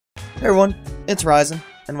Hey everyone, it's Raizhen,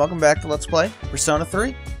 and welcome back to Let's Play Persona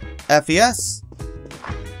 3 FES.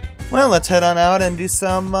 Well, let's head on out and do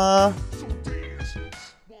some, what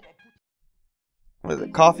is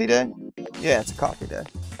it, coffee day? Yeah, it's a coffee day.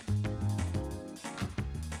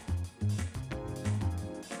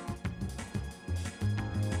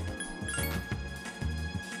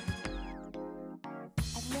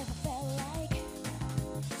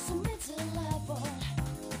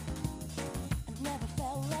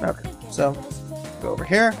 Okay, so go over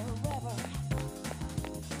here.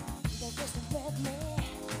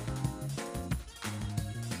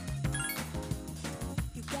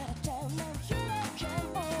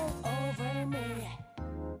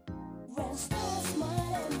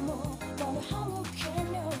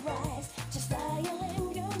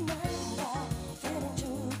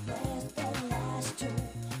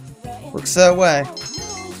 Looks that way.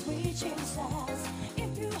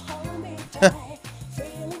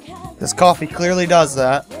 This coffee clearly does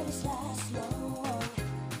that.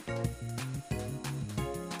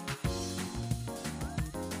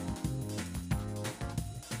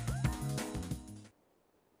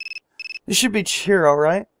 This should be Chihiro,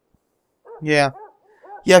 right? Yeah.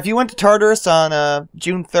 Yeah, if you went to Tartarus on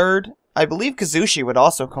June 3rd, I believe Kazushi would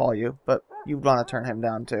also call you, but you'd want to turn him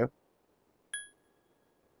down too.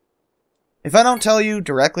 If I don't tell you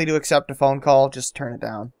directly to accept a phone call, just turn it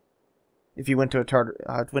down. If you went to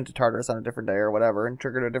Tartarus on a different day or whatever and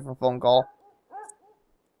triggered a different phone call.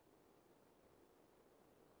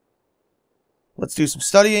 Let's do some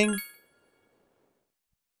studying.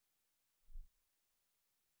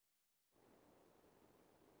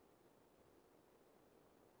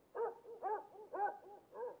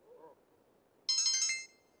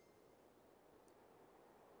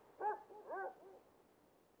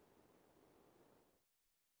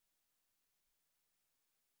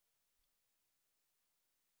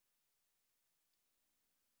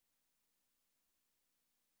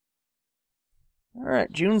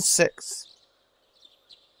 Alright, June 6th.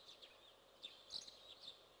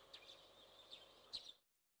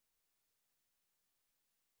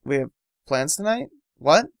 We have plans tonight?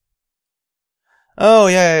 What? Oh,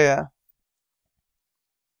 yeah.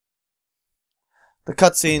 The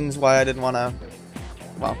cutscene's why I didn't want to,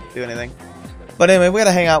 well, do anything. But anyway, we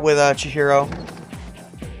gotta hang out with Chihiro.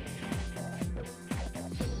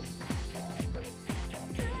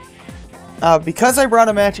 Because I brought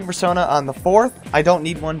a matching persona on the 4th, I don't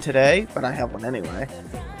need one today, but I have one anyway.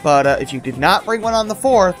 But if you did not bring one on the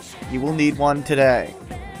 4th, you will need one today.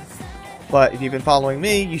 But if you've been following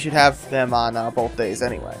me, you should have them on both days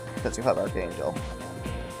anyway, because you have Archangel.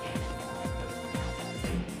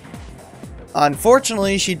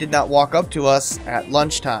 Unfortunately, she did not walk up to us at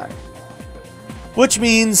lunchtime. Which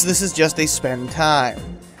means this is just a spend time.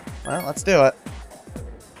 Well, let's do it.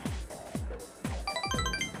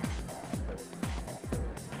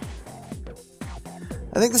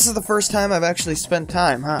 I think this is the first time I've actually spent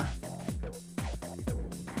time, huh?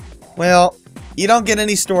 Well, you don't get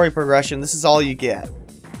any story progression. This is all you get.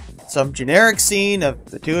 Some generic scene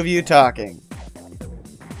of the two of you talking.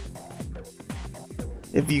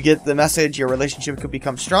 If you get the message your relationship could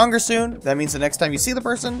become stronger soon, that means the next time you see the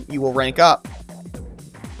person, you will rank up.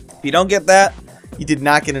 If you don't get that, you did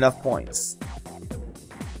not get enough points.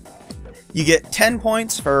 You get 10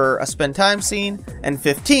 points for a spend time scene, and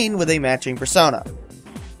 15 with a matching persona.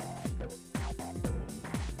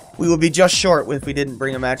 We would be just short if we didn't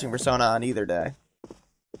bring a matching persona on either day.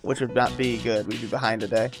 Which would not be good. We'd be behind a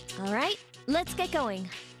day. Alright, let's get going.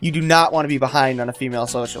 You do not want to be behind on a female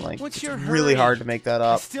social link. What's it's your really hurry? hard to make that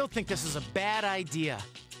up. I still think this is a bad idea.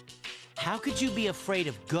 How could you be afraid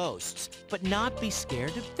of ghosts, but not be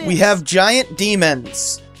scared of fish? We have giant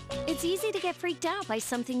demons. It's easy to get freaked out by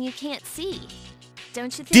something you can't see.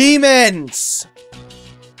 Don't you think? Demons!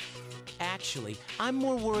 Actually, I'm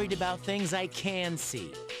more worried about things I can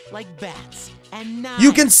see, like bats and knives.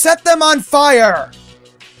 You can set them on fire!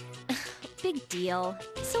 Big deal.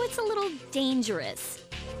 So it's a little dangerous.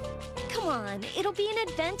 Come on, it'll be an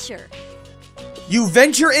adventure. You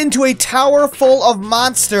venture into a tower full of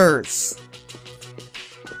monsters.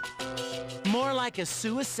 More like a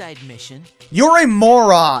suicide mission. You're a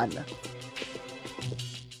moron.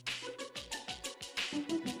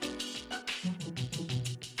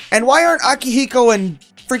 And why aren't Akihiko and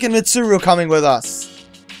freaking Mitsuru coming with us?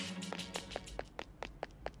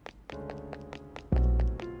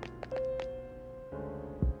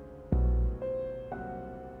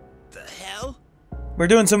 The hell? We're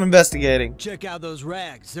doing some investigating. Check out those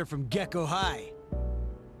rags. They're from Gecko High.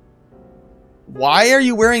 Why are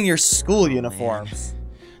you wearing your school uniforms?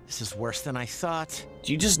 This is worse than I thought.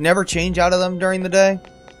 Do you just never change out of them during the day?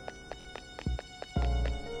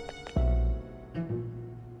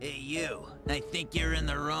 think you're in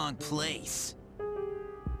the wrong place.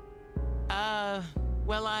 Well,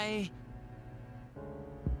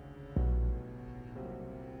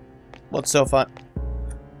 What's so fun?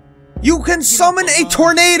 You can You summon don't a belong.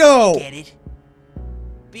 tornado! Get it?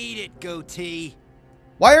 Beat it, goatee.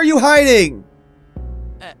 Why are you hiding?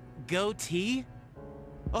 goatee?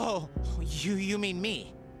 Oh, you mean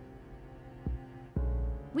me?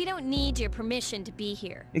 We don't need your permission to be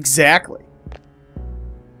here. Exactly.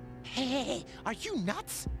 Hey, are you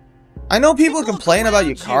nuts? I know people Take a look complain about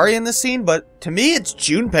around Yukari you. in this scene, but to me it's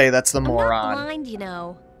Junpei that's the I'm not moron. blind, you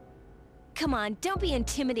know. Come on, don't be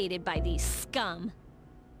intimidated by these scum.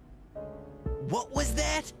 What was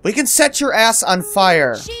that? We can set your ass on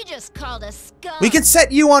fire. She just called us scum. We can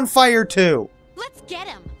set you on fire too. Let's get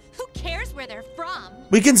him. Who cares where they're from?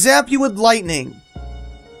 We can zap you with lightning.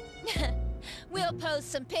 We'll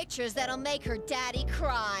post some pictures that'll make her daddy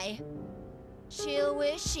cry. She'll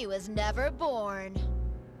wish she was never born.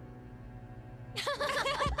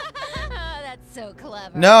 Oh, that's so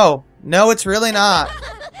clever. No, it's really not.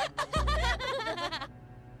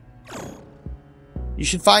 You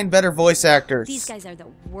should find better voice actors. These guys are the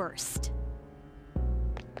worst.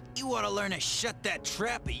 You ought to learn to shut that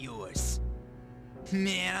trap of yours.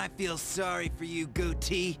 Man, I feel sorry for you,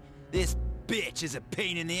 goatee. This bitch is a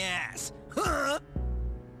pain in the ass. Huh?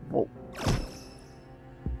 Whoa.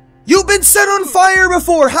 You've been set on fire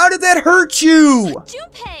before! How did that hurt you?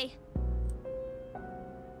 Junpei!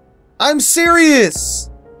 I'm serious!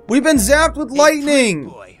 We've been zapped with Hey, lightning!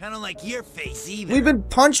 pretty boy, I don't like your face either. We've been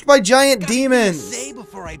punched by giant Got something to demons! say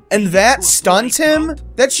before I beat And you that to a stuns bloody him?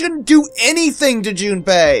 pulp? That shouldn't do anything to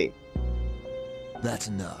Junpei! That's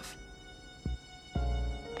enough.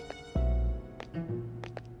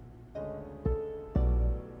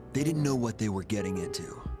 They didn't know what they were getting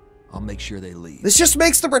into. I'll make sure they leave. This just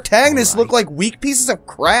makes the protagonists look Alright. like weak pieces of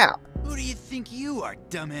crap. Who do you think you are,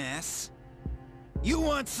 dumbass? You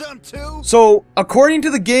want some too? So, according to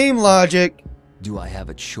the game logic, Do I have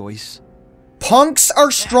a choice? punks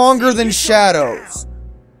are stronger That's it, than you shadows. go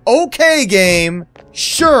Okay, game.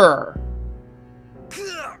 Sure.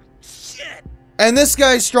 Ugh, shit! And this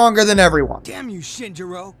guy's stronger than everyone. Damn you,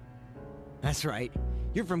 Shinjiro. That's right.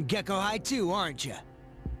 You're from Gecko High too, aren't you?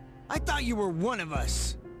 I thought you were one of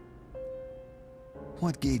us.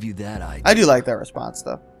 What gave you that idea? I do like that response,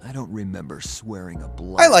 though. I don't remember swearing a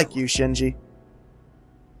blood. I like you, Shinji.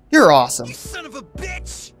 You're awesome. You son of a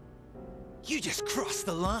bitch! You just crossed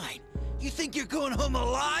the line. You think you're going home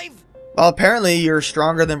alive? Well, apparently you're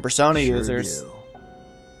stronger than Persona Sure users. do.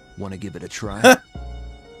 Want to give it a try?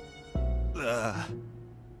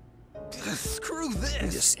 Screw You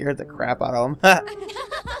this. just scared the crap out of them.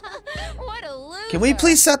 What a loser. Can we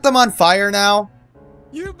please set them on fire now?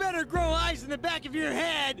 You better grow eyes in the back of your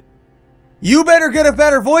head. You better get a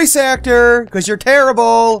better voice actor, because you're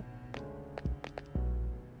terrible.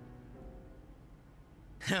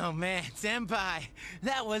 Oh man, Senpai,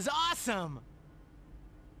 that was awesome!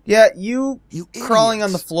 Yeah, you You crawling on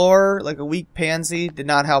the idiots. floor like a weak pansy did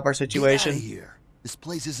not help our Get outta situation. here. This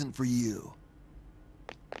place isn't for you.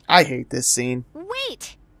 I hate this scene.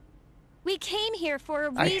 Wait! We came here for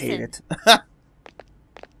a reason. I hate it.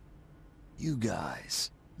 You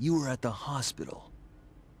guys, you were at the hospital.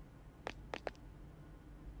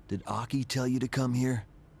 Did Aki tell you to come here?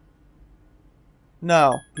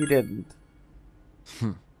 No, he didn't.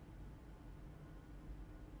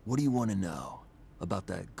 What do you want to know? About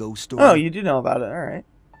that ghost story? Oh, you do know about it. All right.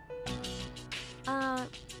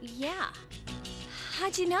 Yeah.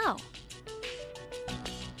 How'd you know?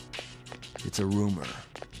 It's a rumor.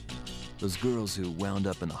 Those girls who wound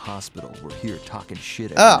up in the hospital were here talking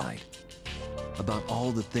shit Oh. every night. About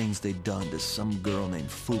all the things they'd done to some girl named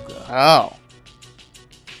Fuka. Oh.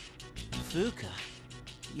 Fuka?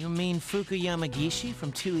 You mean Fuka Yamagishi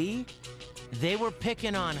from 2E? They were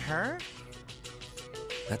picking on her?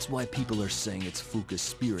 That's why people are saying it's Fuka's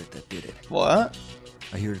spirit that did it. What?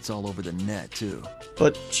 I hear it's all over the net, too.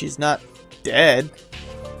 But she's not dead.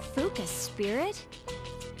 Fuka's spirit?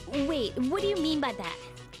 Wait, what do you mean by that?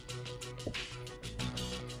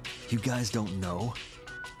 You guys don't know?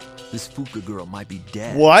 This Fuka girl might be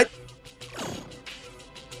dead. What?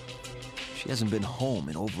 She hasn't been home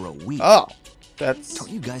in over a week. Oh. That's... Don't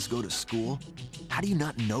you guys go to school? How do you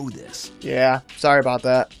not know this? Yeah, sorry about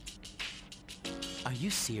that. Are you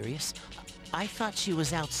serious? I thought she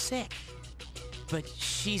was out sick. But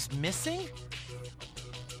she's missing?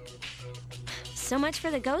 So much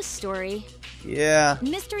for the ghost story. Yeah.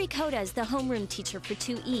 Mr. Ikoda is the homeroom teacher for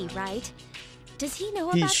 2E, right? Does he know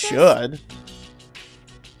about He this? should.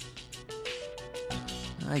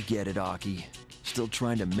 I get it, Aki. Still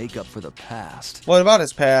trying to make up for the past. What about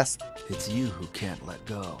his past? It's you who can't let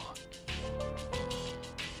go.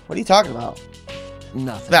 What are you talking about?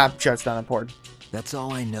 Nothing. Nah, I'm sure it's not important. That's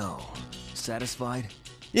all I know. Satisfied?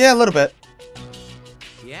 Yeah, a little bit.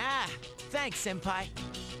 Yeah, thanks, Senpai.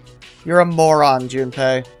 You're a moron,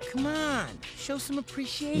 Junpei. Come on, show some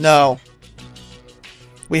appreciation. No.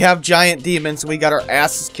 We have giant demons and we got our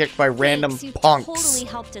asses kicked by random Thanks, you punks. totally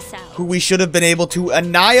helped us out. Who we should have been able to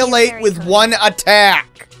annihilate very with kind. one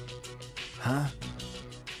attack. Huh?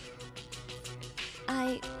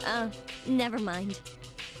 Never mind.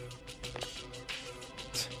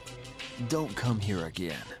 Don't come here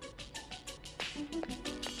again.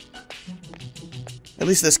 At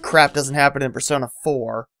least this crap doesn't happen in Persona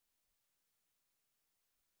 4.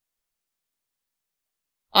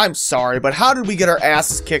 I'm sorry, but how did we get our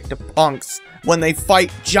asses kicked to punks when they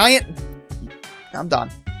fight giant... I'm done.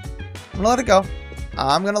 I'm gonna let it go.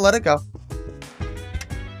 I'm gonna let it go.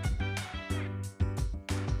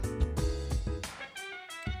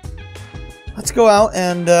 Let's go out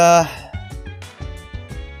and,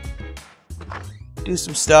 do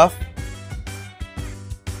some stuff.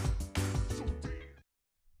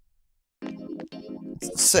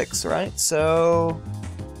 It's 6, right? So...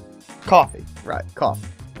 Coffee. Right, coffee.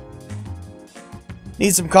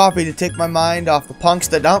 Need some coffee to take my mind off the punks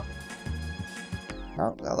that don't.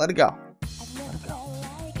 No, I'll let it go. Let it go.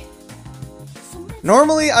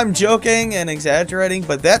 Normally, I'm joking and exaggerating,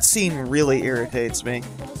 but that scene really irritates me.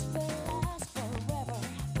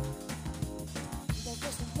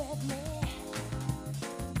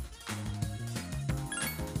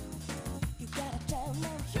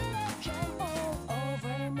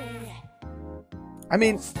 I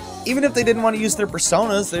mean, even if they didn't want to use their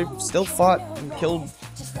personas, they still fought and killed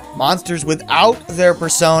monsters without their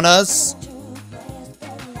personas.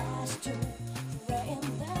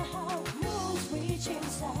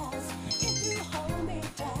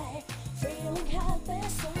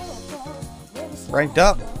 Ranked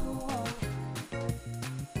up.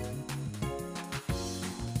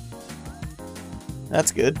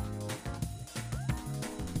 That's good.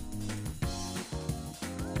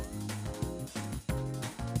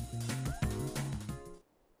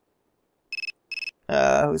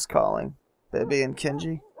 Who's calling? Bibi and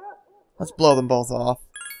Kenji? Let's blow them both off.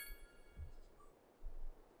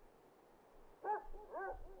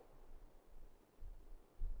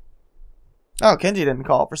 Oh, Kenji didn't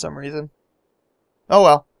call for some reason. Oh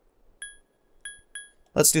well.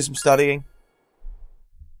 Let's do some studying.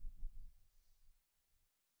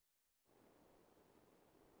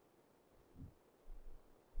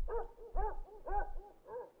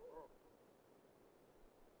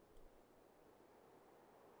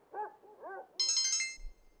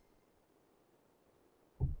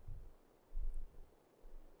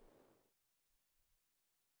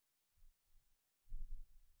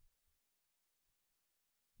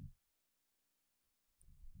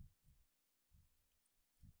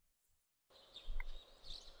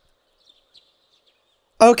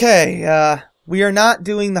 Okay, we are not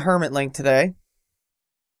doing the Hermit Link today.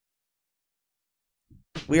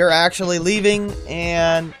 We are actually leaving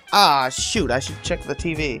and... Ah, shoot, I should check the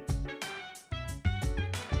TV.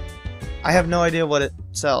 I have no idea what it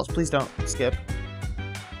sells. Please don't skip.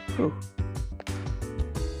 Whew.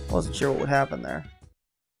 Wasn't sure what would happen there.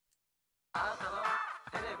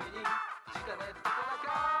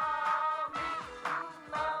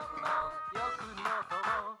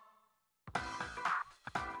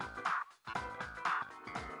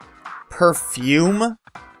 Perfume?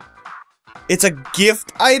 It's a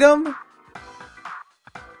gift item?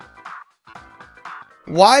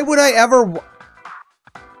 Why would I ever...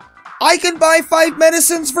 I can buy 5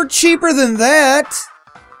 medicines for cheaper than that!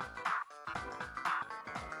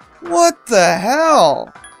 What the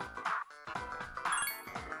hell?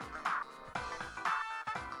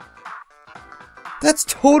 That's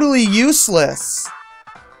totally useless.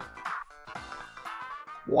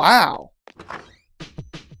 Wow.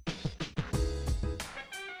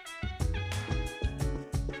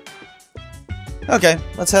 Okay,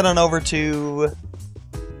 let's head on over to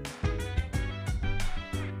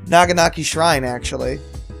Naganaki Shrine, actually.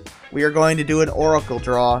 We are going to do an oracle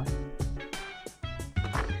draw.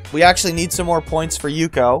 We actually need some more points for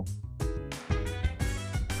Yuko.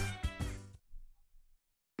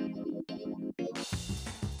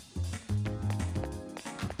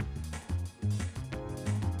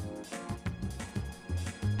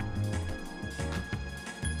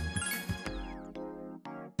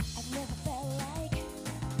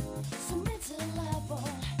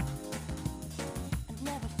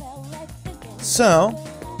 So...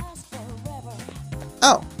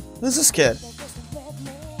 Oh, who's this kid?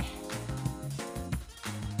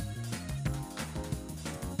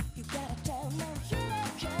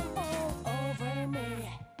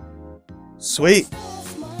 Sweet.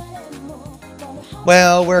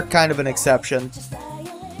 Well, we're kind of an exception.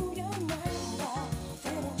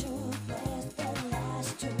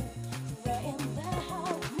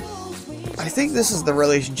 I think this is the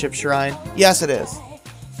relationship shrine. Yes, it is.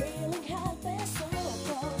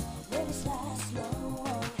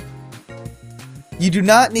 You do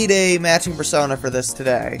not need a matching persona for this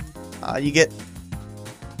today. You get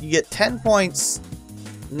 10 points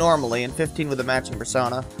normally and 15 with a matching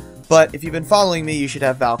persona. But if you've been following me, you should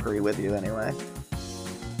have Valkyrie with you anyway.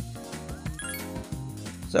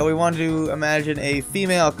 So we want to imagine a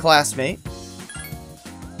female classmate.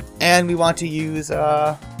 And we want to use,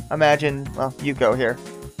 imagine, well, you go here.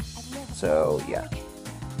 So, yeah.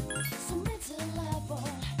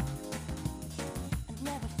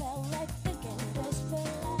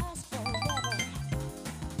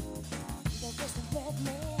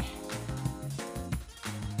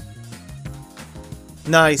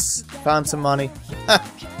 Nice. Found some money.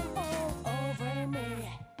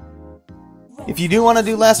 If you do want to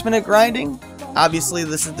do last minute grinding, obviously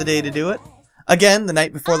this is the day to do it. Again, the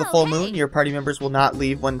night before the full moon, your party members will not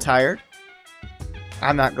leave when tired.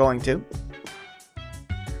 I'm not going to.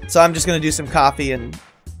 So I'm just going to do some coffee and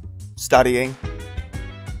studying.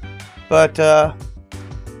 But,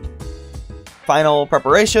 final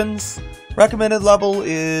preparations. Recommended level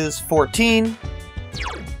is 14.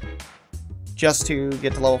 Just to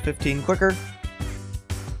get to level 15 quicker.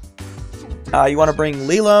 You want to bring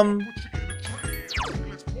Lelam,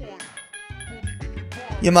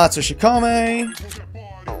 Yamatsu Shikome,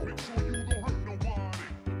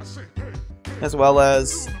 as well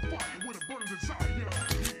as,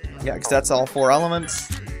 yeah, because that's all 4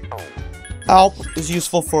 elements. Alp is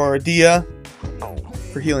useful for Dia,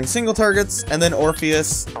 for healing single targets, and then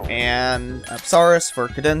Orpheus and Apsaris for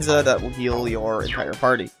Cadenza that will heal your entire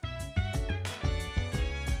party.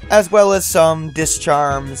 As well as some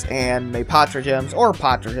Discharms and Maypatra gems, or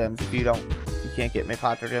Patra gems if you can't get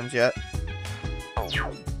Maypatra gems yet.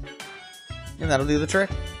 And that'll do the trick.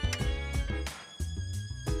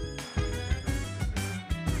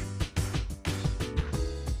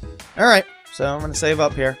 Alright, so I'm going to save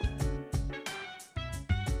up here.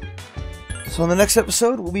 So in the next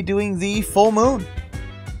episode, we'll be doing the full moon.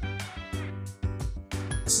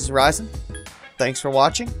 This is Raizhen. Thanks for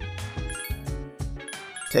watching.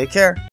 Take care.